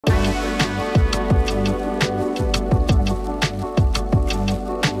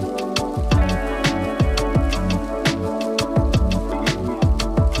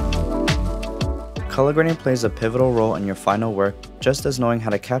color grading plays a pivotal role in your final work, just as knowing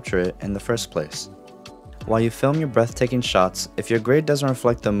how to capture it in the first place. While you film your breathtaking shots, if your grade doesn't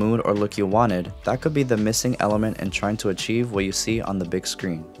reflect the mood or look you wanted, that could be the missing element in trying to achieve what you see on the big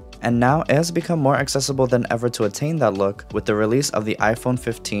screen. And now it has become more accessible than ever to attain that look with the release of the iPhone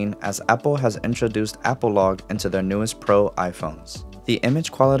 15, as Apple has introduced Apple Log into their newest Pro iPhones. The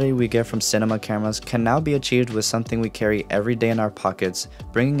image quality we get from cinema cameras can now be achieved with something we carry every day in our pockets,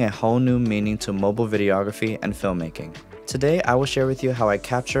 bringing a whole new meaning to mobile videography and filmmaking. Today I will share with you how I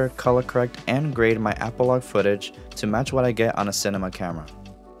capture, color correct, and grade my Apple Log footage to match what I get on a cinema camera.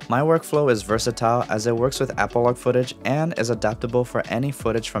 My workflow is versatile as it works with Apple Log footage and is adaptable for any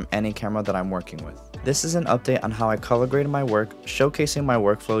footage from any camera that I'm working with. This is an update on how I color grade my work, showcasing my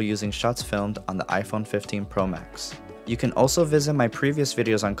workflow using shots filmed on the iPhone 15 Pro Max. You can also visit my previous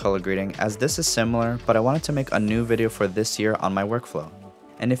videos on color grading, as this is similar, but I wanted to make a new video for this year on my workflow.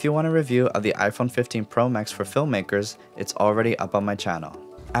 And if you want a review of the iPhone 15 Pro Max for filmmakers, it's already up on my channel.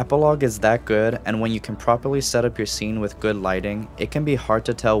 Apple Log is that good, and when you can properly set up your scene with good lighting, it can be hard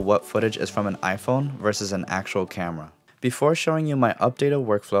to tell what footage is from an iPhone versus an actual camera. Before showing you my updated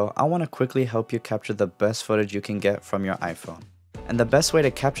workflow, I want to quickly help you capture the best footage you can get from your iPhone. And the best way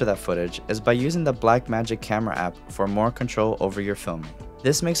to capture that footage is by using the Blackmagic camera app for more control over your filming.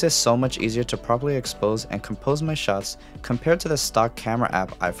 This makes it so much easier to properly expose and compose my shots compared to the stock camera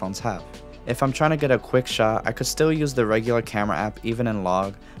app iPhones have. If I'm trying to get a quick shot, I could still use the regular camera app even in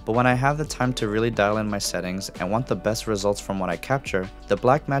Log, but when I have the time to really dial in my settings and want the best results from what I capture, the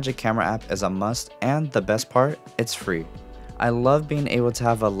Blackmagic camera app is a must, and the best part, it's free. I love being able to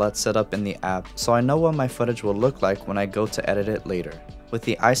have a LUT set up in the app, so I know what my footage will look like when I go to edit it later. With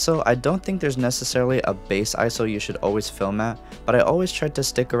the ISO, I don't think there's necessarily a base ISO you should always film at, but I always try to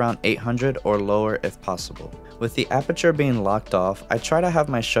stick around 800 or lower if possible. With the aperture being locked off, I try to have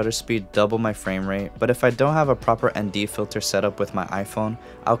my shutter speed double my frame rate, but if I don't have a proper ND filter set up with my iPhone,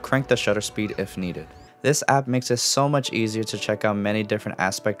 I'll crank the shutter speed if needed. This app makes it so much easier to check out many different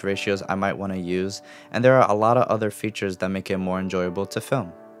aspect ratios I might want to use, and there are a lot of other features that make it more enjoyable to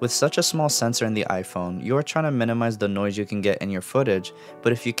film. With such a small sensor in the iPhone, you are trying to minimize the noise you can get in your footage,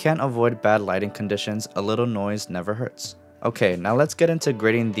 but if you can't avoid bad lighting conditions, a little noise never hurts. Okay, now let's get into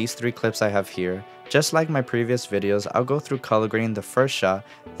grading these 3 clips I have here. Just like my previous videos, I'll go through color grading the first shot,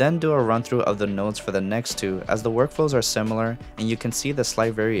 then do a run through of the nodes for the next 2, as the workflows are similar and you can see the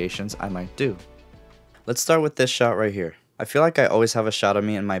slight variations I might do. Let's start with this shot right here. I feel like I always have a shot of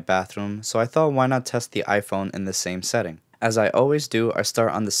me in my bathroom, so I thought why not test the iPhone in the same setting. As I always do, I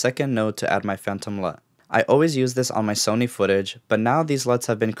start on the second node to add my phantom LUT. I always use this on my Sony footage, but now these LUTs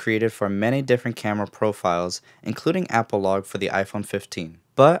have been created for many different camera profiles, including Apple Log for the iPhone 15.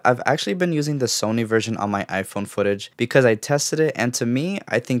 But I've actually been using the Sony version on my iPhone footage because I tested it, and to me,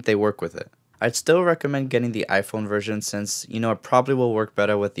 I think they work with it. I'd still recommend getting the iPhone version since, it probably will work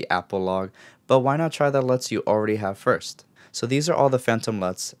better with the Apple Log, but why not try the LUTs you already have first? So these are all the phantom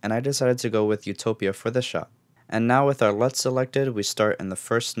LUTs, and I decided to go with Utopia for this shot. And now with our LUTs selected, we start in the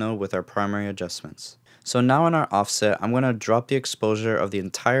first node with our primary adjustments. So now in our offset, I'm going to drop the exposure of the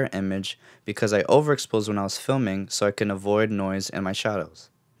entire image because I overexposed when I was filming so I can avoid noise in my shadows.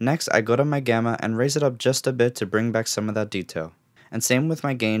 Next, I go to my gamma and raise it up just a bit to bring back some of that detail. And same with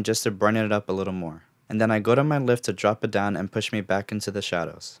my gain, just to brighten it up a little more. And then I go to my lift to drop it down and push me back into the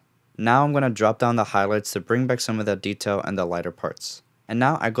shadows. Now I'm going to drop down the highlights to bring back some of that detail and the lighter parts. And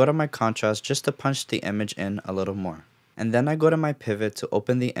now I go to my contrast just to punch the image in a little more. And then I go to my pivot to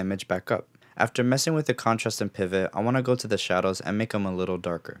open the image back up. After messing with the contrast and pivot, I want to go to the shadows and make them a little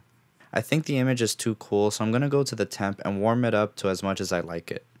darker. I think the image is too cool, so I'm going to go to the temp and warm it up to as much as I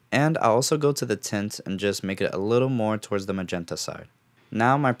like it. And I'll also go to the tint and just make it a little more towards the magenta side.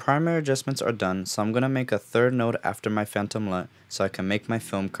 Now my primary adjustments are done, so I'm going to make a third node after my phantom LUT so I can make my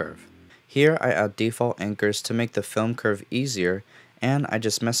film curve. Here I add default anchors to make the film curve easier, and I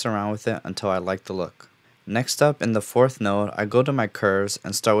just mess around with it until I like the look. Next up, in the fourth node, I go to my curves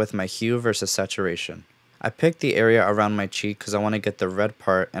and start with my hue versus saturation. I pick the area around my cheek because I want to get the red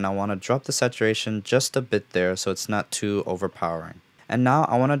part, and I want to drop the saturation just a bit there so it's not too overpowering. And now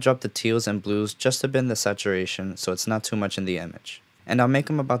I want to drop the teals and blues just a bit in the saturation so it's not too much in the image. And I'll make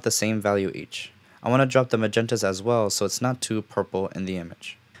them about the same value each. I want to drop the magentas as well so it's not too purple in the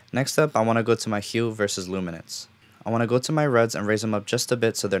image. Next up, I want to go to my hue versus luminance. I want to go to my reds and raise them up just a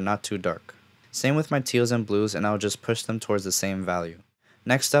bit so they're not too dark. Same with my teals and blues, and I'll just push them towards the same value.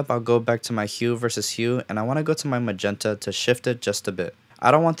 Next up, I'll go back to my hue versus hue, and I want to go to my magenta to shift it just a bit.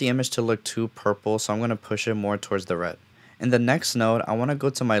 I don't want the image to look too purple, so I'm going to push it more towards the red. In the next node, I want to go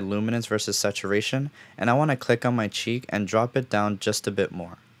to my luminance versus saturation, and I want to click on my cheek and drop it down just a bit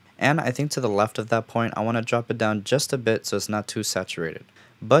more. And I think to the left of that point, I want to drop it down just a bit so it's not too saturated.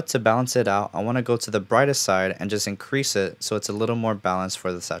 But to balance it out, I want to go to the brightest side and just increase it so it's a little more balanced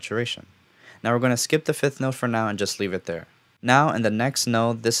for the saturation. Now we're going to skip the 5th node for now and just leave it there. Now in the next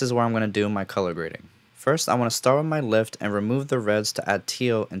node, this is where I'm going to do my color grading. First, I want to start with my lift and remove the reds to add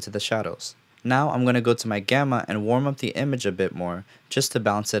teal into the shadows. Now I'm going to go to my gamma and warm up the image a bit more just to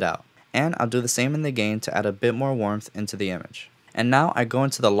balance it out. And I'll do the same in the gain to add a bit more warmth into the image. And now I go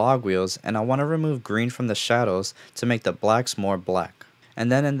into the log wheels and I want to remove green from the shadows to make the blacks more black.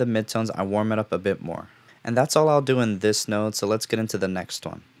 And then in the midtones I warm it up a bit more. And that's all I'll do in this node, so let's get into the next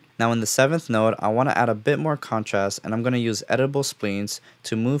one. Now in the 7th node, I want to add a bit more contrast, and I'm going to use editable spleens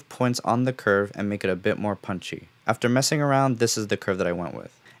to move points on the curve and make it a bit more punchy. After messing around, this is the curve that I went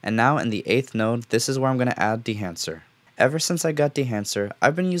with. And now in the 8th node, this is where I'm going to add Dehancer. Ever since I got Dehancer,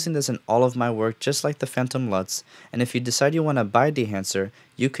 I've been using this in all of my work just like the Phantom LUTs, and if you decide you want to buy Dehancer,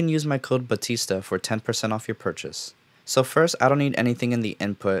 you can use my code Batista for 10% off your purchase. So first, I don't need anything in the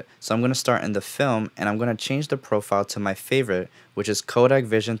input, so I'm going to start in the film and I'm going to change the profile to my favorite, which is Kodak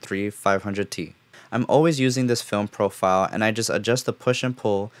Vision 3 500T. I'm always using this film profile and I just adjust the push and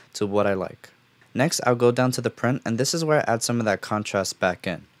pull to what I like. Next, I'll go down to the print and this is where I add some of that contrast back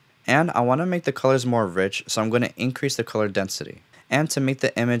in. And I want to make the colors more rich, so I'm going to increase the color density. And to make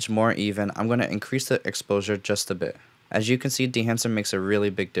the image more even, I'm going to increase the exposure just a bit. As you can see, Dehancer makes a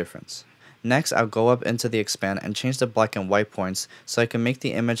really big difference. Next, I'll go up into the expand and change the black and white points so I can make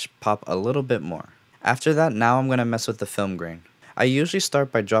the image pop a little bit more. After that, now I'm going to mess with the film grain. I usually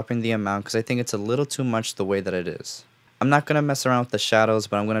start by dropping the amount because I think it's a little too much the way that it is. I'm not going to mess around with the shadows,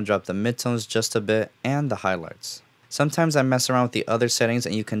 but I'm going to drop the midtones just a bit and the highlights. Sometimes I mess around with the other settings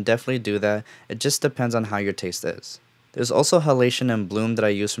and you can definitely do that, it just depends on how your taste is. There's also halation and bloom that I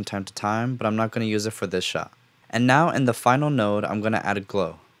use from time to time, but I'm not going to use it for this shot. And now in the final node, I'm going to add a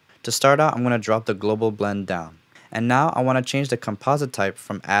glow. To start out, I'm going to drop the global blend down. And now I want to change the composite type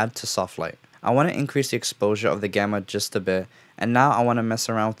from add to soft light. I want to increase the exposure of the gamma just a bit, and now I want to mess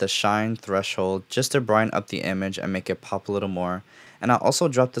around with the shine threshold just to brighten up the image and make it pop a little more. And I'll also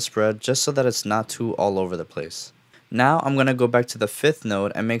drop the spread just so that it's not too all over the place. Now I'm going to go back to the 5th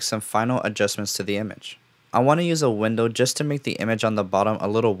node and make some final adjustments to the image. I want to use a window just to make the image on the bottom a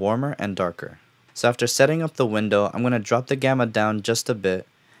little warmer and darker. So after setting up the window, I'm going to drop the gamma down just a bit.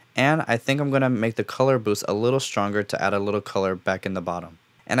 And I think I'm going to make the color boost a little stronger to add a little color back in the bottom.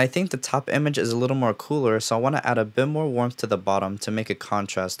 And I think the top image is a little more cooler, so I want to add a bit more warmth to the bottom to make a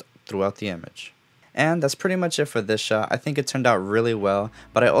contrast throughout the image. And that's pretty much it for this shot. I think it turned out really well,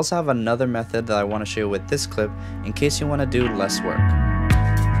 but I also have another method that I want to show you with this clip in case you want to do less work.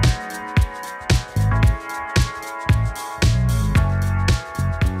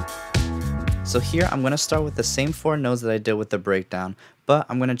 So here I'm going to start with the same 4 nodes that I did with the breakdown, but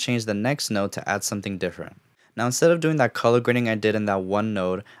I'm going to change the next node to add something different. Now instead of doing that color grading I did in that one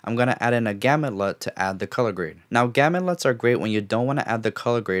node, I'm going to add in a gamut LUT to add the color grade. Now gamut LUTs are great when you don't want to add the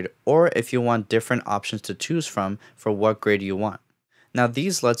color grade or if you want different options to choose from for what grade you want. Now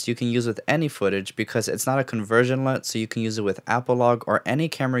these LUTs you can use with any footage because it's not a conversion LUT, so you can use it with Apple Log or any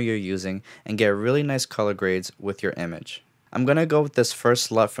camera you're using and get really nice color grades with your image. I'm going to go with this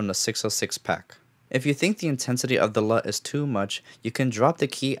first LUT from the 606 pack. If you think the intensity of the LUT is too much, you can drop the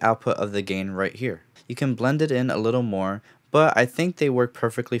key output of the gain right here. You can blend it in a little more, but I think they work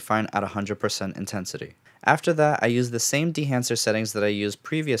perfectly fine at 100% intensity. After that, I use the same Dehancer settings that I used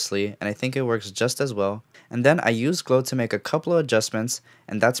previously, and I think it works just as well. And then I use Glow to make a couple of adjustments,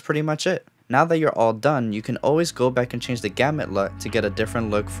 and that's pretty much it. Now that you're all done, you can always go back and change the gamut LUT to get a different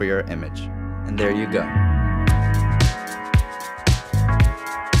look for your image. And there you go.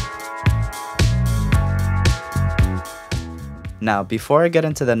 Now, before I get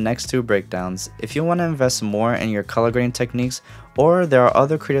into the next 2 breakdowns, if you want to invest more in your color grading techniques, or there are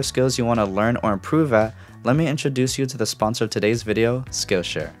other creative skills you want to learn or improve at, let me introduce you to the sponsor of today's video,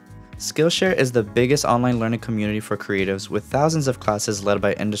 Skillshare. Skillshare is the biggest online learning community for creatives with thousands of classes led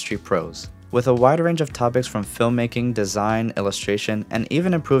by industry pros. With a wide range of topics from filmmaking, design, illustration, and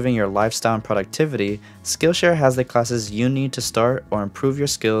even improving your lifestyle and productivity, Skillshare has the classes you need to start or improve your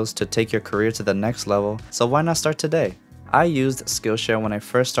skills to take your career to the next level, so why not start today? I used Skillshare when I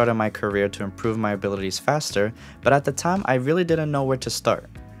first started my career to improve my abilities faster, but at the time I really didn't know where to start.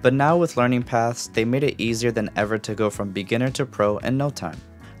 But now with Learning Paths, they made it easier than ever to go from beginner to pro in no time.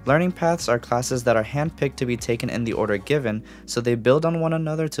 Learning Paths are classes that are handpicked to be taken in the order given, so they build on one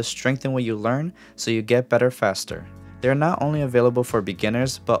another to strengthen what you learn so you get better faster. They are not only available for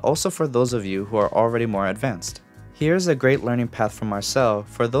beginners, but also for those of you who are already more advanced. Here's a great learning path from Marcel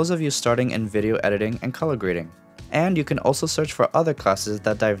for those of you starting in video editing and color grading. And you can also search for other classes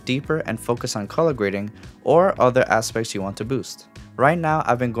that dive deeper and focus on color grading or other aspects you want to boost. Right now,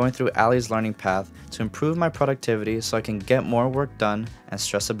 I've been going through Allie's learning path to improve my productivity so I can get more work done and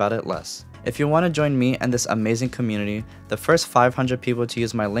stress about it less. If you want to join me and this amazing community, the first 500 people to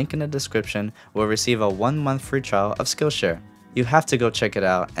use my link in the description will receive a 1-month free trial of Skillshare. You have to go check it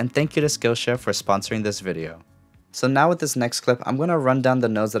out, and thank you to Skillshare for sponsoring this video. So now with this next clip, I'm going to run down the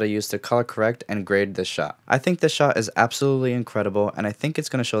nodes that I used to color correct and grade this shot. I think this shot is absolutely incredible, and I think it's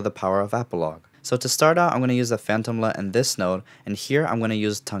going to show the power of Apolog. So to start out, I'm going to use the phantom LUT in this node, and here I'm going to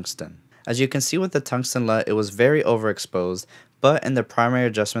use tungsten. As you can see with the tungsten LUT, it was very overexposed, but in the primary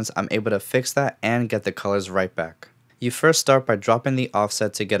adjustments, I'm able to fix that and get the colors right back. You first start by dropping the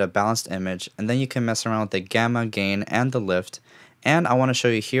offset to get a balanced image, and then you can mess around with the gamma, gain, and the lift. And I want to show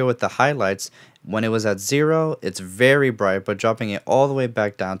you here with the highlights, when it was at 0, it's very bright, but dropping it all the way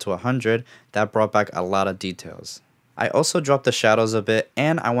back down to 100, that brought back a lot of details. I also dropped the shadows a bit,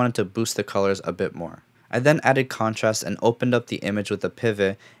 and I wanted to boost the colors a bit more. I then added contrast and opened up the image with a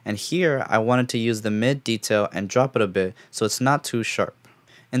pivot, and here I wanted to use the mid detail and drop it a bit so it's not too sharp.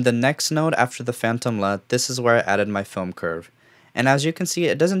 In the next node after the phantom LUT, this is where I added my film curve. And as you can see,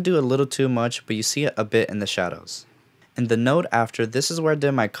 it doesn't do a little too much, but you see it a bit in the shadows. In the node after, this is where I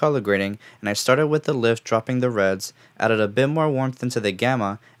did my color grading, and I started with the lift dropping the reds, added a bit more warmth into the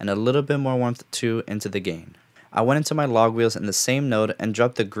gamma, and a little bit more warmth too into the gain. I went into my log wheels in the same node and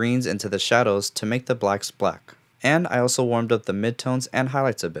dropped the greens into the shadows to make the blacks black. And I also warmed up the midtones and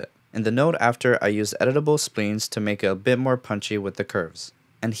highlights a bit. In the node after, I used editable spleens to make it a bit more punchy with the curves.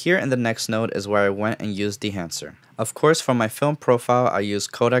 And here in the next node is where I went and used Dehancer. Of course, for my film profile, I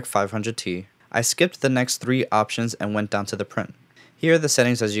used Kodak 500T. I skipped the next 3 options and went down to the print. Here are the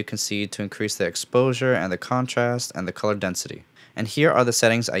settings, as you can see, to increase the exposure and the contrast and the color density. And here are the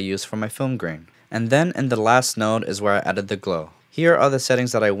settings I used for my film grain. And then in the last node is where I added the glow. Here are the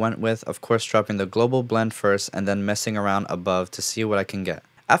settings that I went with, of course dropping the global blend first and then messing around above to see what I can get.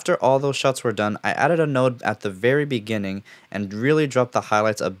 After all those shots were done, I added a node at the very beginning and really dropped the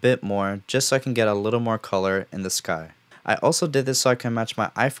highlights a bit more just so I can get a little more color in the sky. I also did this so I can match my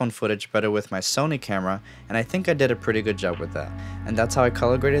iPhone footage better with my Sony camera, and I think I did a pretty good job with that. And that's how I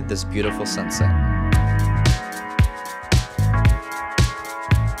color graded this beautiful sunset.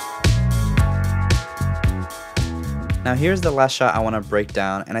 Now here's the last shot I want to break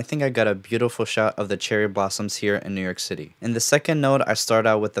down, and I think I got a beautiful shot of the cherry blossoms here in New York City. In the second node, I started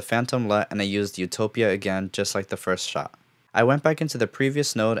out with the phantom LUT and I used Utopia again, just like the first shot. I went back into the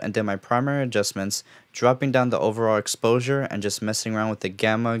previous node and did my primary adjustments, dropping down the overall exposure and just messing around with the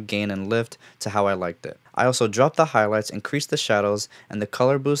gamma, gain, and lift to how I liked it. I also dropped the highlights, increased the shadows, and the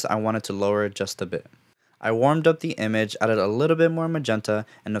color boost I wanted to lower it just a bit. I warmed up the image, added a little bit more magenta,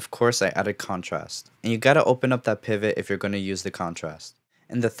 and of course I added contrast. And you gotta open up that pivot if you're gonna use the contrast.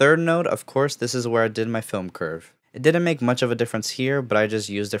 In the third node, of course, this is where I did my film curve. It didn't make much of a difference here, but I just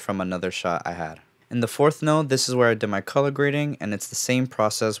used it from another shot I had. In the fourth node, this is where I did my color grading, and it's the same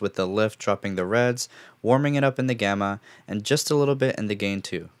process with the lift dropping the reds, warming it up in the gamma, and just a little bit in the gain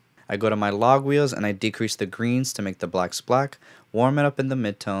too. I go to my log wheels and I decrease the greens to make the blacks black, warm it up in the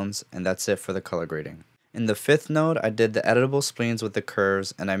midtones, and that's it for the color grading. In the fifth node, I did the editable spleens with the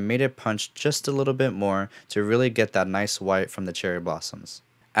curves, and I made it punch just a little bit more to really get that nice white from the cherry blossoms.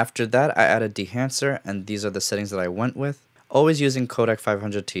 After that, I added Dehancer, and these are the settings that I went with. Always using Kodak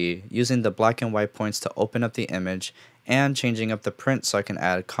 500T, using the black and white points to open up the image, and changing up the print so I can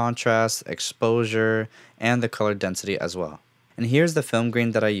add contrast, exposure, and the color density as well. And here's the film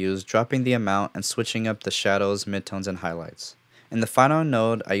grain that I used, dropping the amount and switching up the shadows, midtones, and highlights. In the final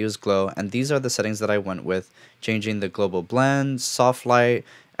node, I use glow, and these are the settings that I went with, changing the global blend, soft light,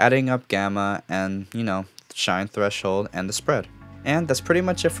 adding up gamma, and, shine threshold, and the spread. And that's pretty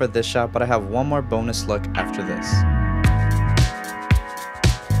much it for this shot, but I have one more bonus look after this.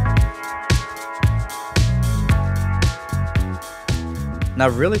 Now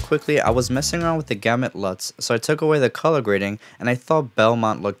really quickly, I was messing around with the gamut LUTs, so I took away the color grading, and I thought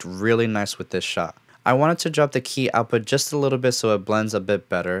Belmont looked really nice with this shot. I wanted to drop the key output just a little bit so it blends a bit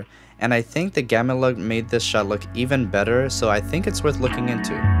better, and I think the gamma LUT made this shot look even better, so I think it's worth looking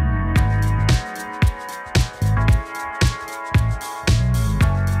into.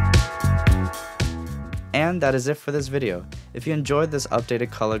 And that is it for this video. If you enjoyed this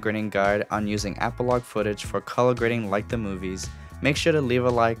updated color grading guide on using Apolog footage for color grading like the movies, make sure to leave a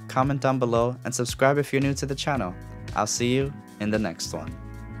like, comment down below, and subscribe if you're new to the channel. I'll see you in the next one.